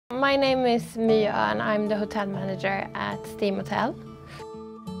My name is My Öhrn. I'm the hotel manager at Steam Hotel.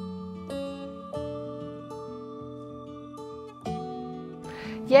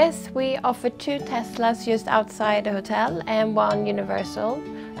 Yes, we offer 2 Teslas just outside the hotel and 1 Universal.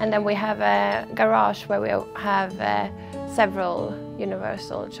 And then we have a garage where we have several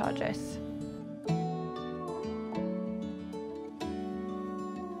Universal chargers.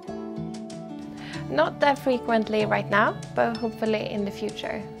 Not that frequently right now, but hopefully in the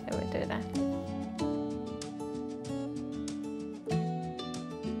future we will do that.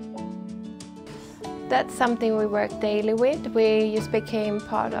 That's something we work daily with. We just became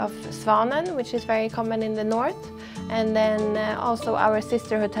part of Svanen, which is very common in the north. And then also our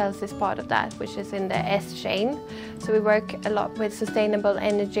sister hotels is part of that, which is in the S chain. So we work a lot with sustainable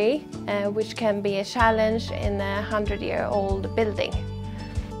energy, which can be a challenge in a 100-year-old building.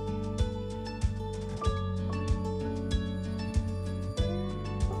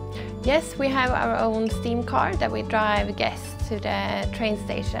 Yes, we have our own steam car that we drive guests to the train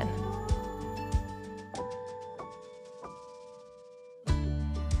station.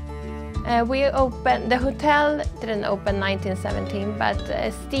 The hotel didn't open 1917, but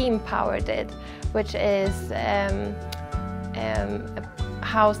Steam Power did, which is a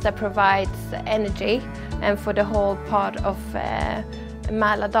house that provides energy and for the whole part of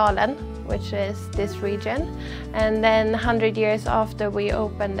Mälardalen, which is this region. And then 100 years after we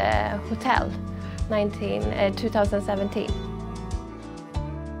opened the hotel, 2017.